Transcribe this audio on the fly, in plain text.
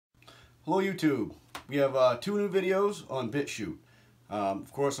Hello YouTube. We have 2 new videos on BitChute.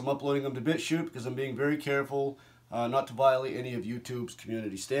 Of course, I'm uploading them to BitChute because I'm being very careful not to violate any of YouTube's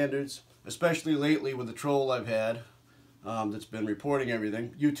community standards, especially lately with the troll I've had that's been reporting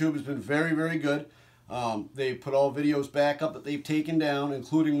everything. YouTube has been very, very good. They put all videos back up that they've taken down,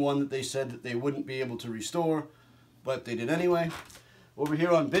 including one that they said that they wouldn't be able to restore, but they did anyway. Over here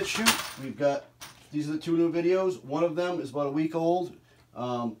on BitChute, we've got, these are the 2 new videos. One of them is about a week old,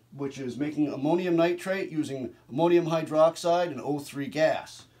 which is making ammonium nitrate using ammonium hydroxide and O3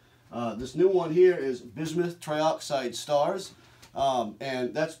 gas. This new one here is bismuth trioxide stars,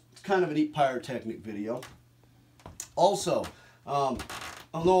 and that's kind of a neat pyrotechnic video. Also, although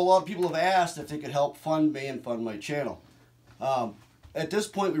a lot of people have asked if they could help fund me and fund my channel. At this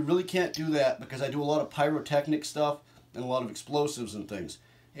point, we really can't do that because I do a lot of pyrotechnic stuff and a lot of explosives and things.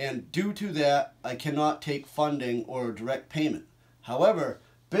 And due to that, I cannot take funding or direct payment. However,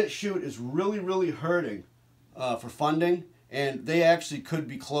 BitChute is really hurting for funding, and they actually could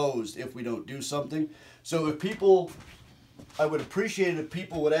be closed if we don't do something. So if people, I would appreciate it if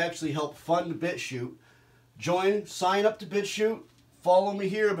people would actually help fund BitChute. Sign up to BitChute, follow me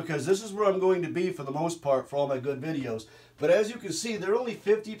here because this is where I'm going to be for the most part for all my good videos. But as you can see, they're only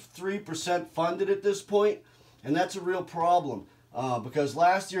 53% funded at this point, and that's a real problem because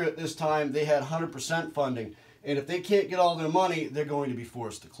last year at this time they had 100% funding. And if they can't get all their money, they're going to be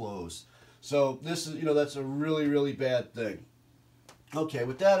forced to close. So this is, that's a really bad thing. Okay,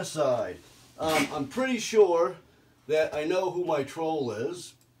 with that aside, I'm pretty sure that I know who my troll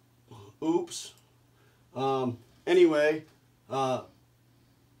is. Oops. Anyway,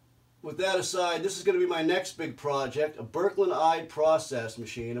 with that aside, this is going to be my next big project, a Birkeland-eyed process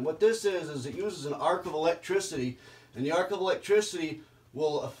machine. And what this is it uses an arc of electricity, and the arc of electricity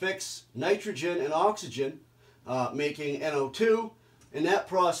will affix nitrogen and oxygen, making NO2. In that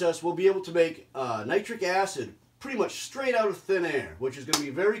process, we'll be able to make nitric acid pretty much straight out of thin air, which is going to be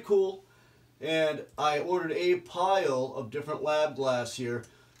very cool. And I ordered a pile of different lab glass here,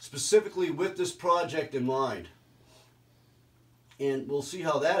 specifically with this project in mind. And we'll see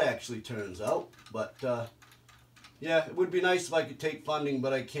how that actually turns out. But yeah, it would be nice if I could take funding,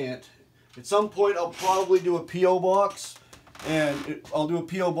 but I can't. At some point, I'll probably do a P.O. box. And I'll do a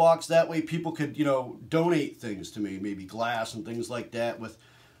P.O. box, that way people could, donate things to me, maybe glass and things like that with,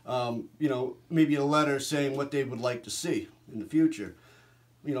 maybe a letter saying what they would like to see in the future.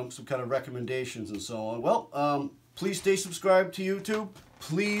 Some kind of recommendations and so on. Well, please stay subscribed to YouTube.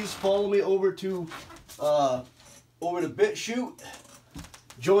 Please follow me over to BitChute.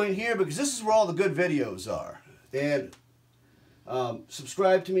 Join here because this is where all the good videos are. And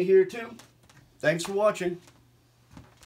subscribe to me here too. Thanks for watching.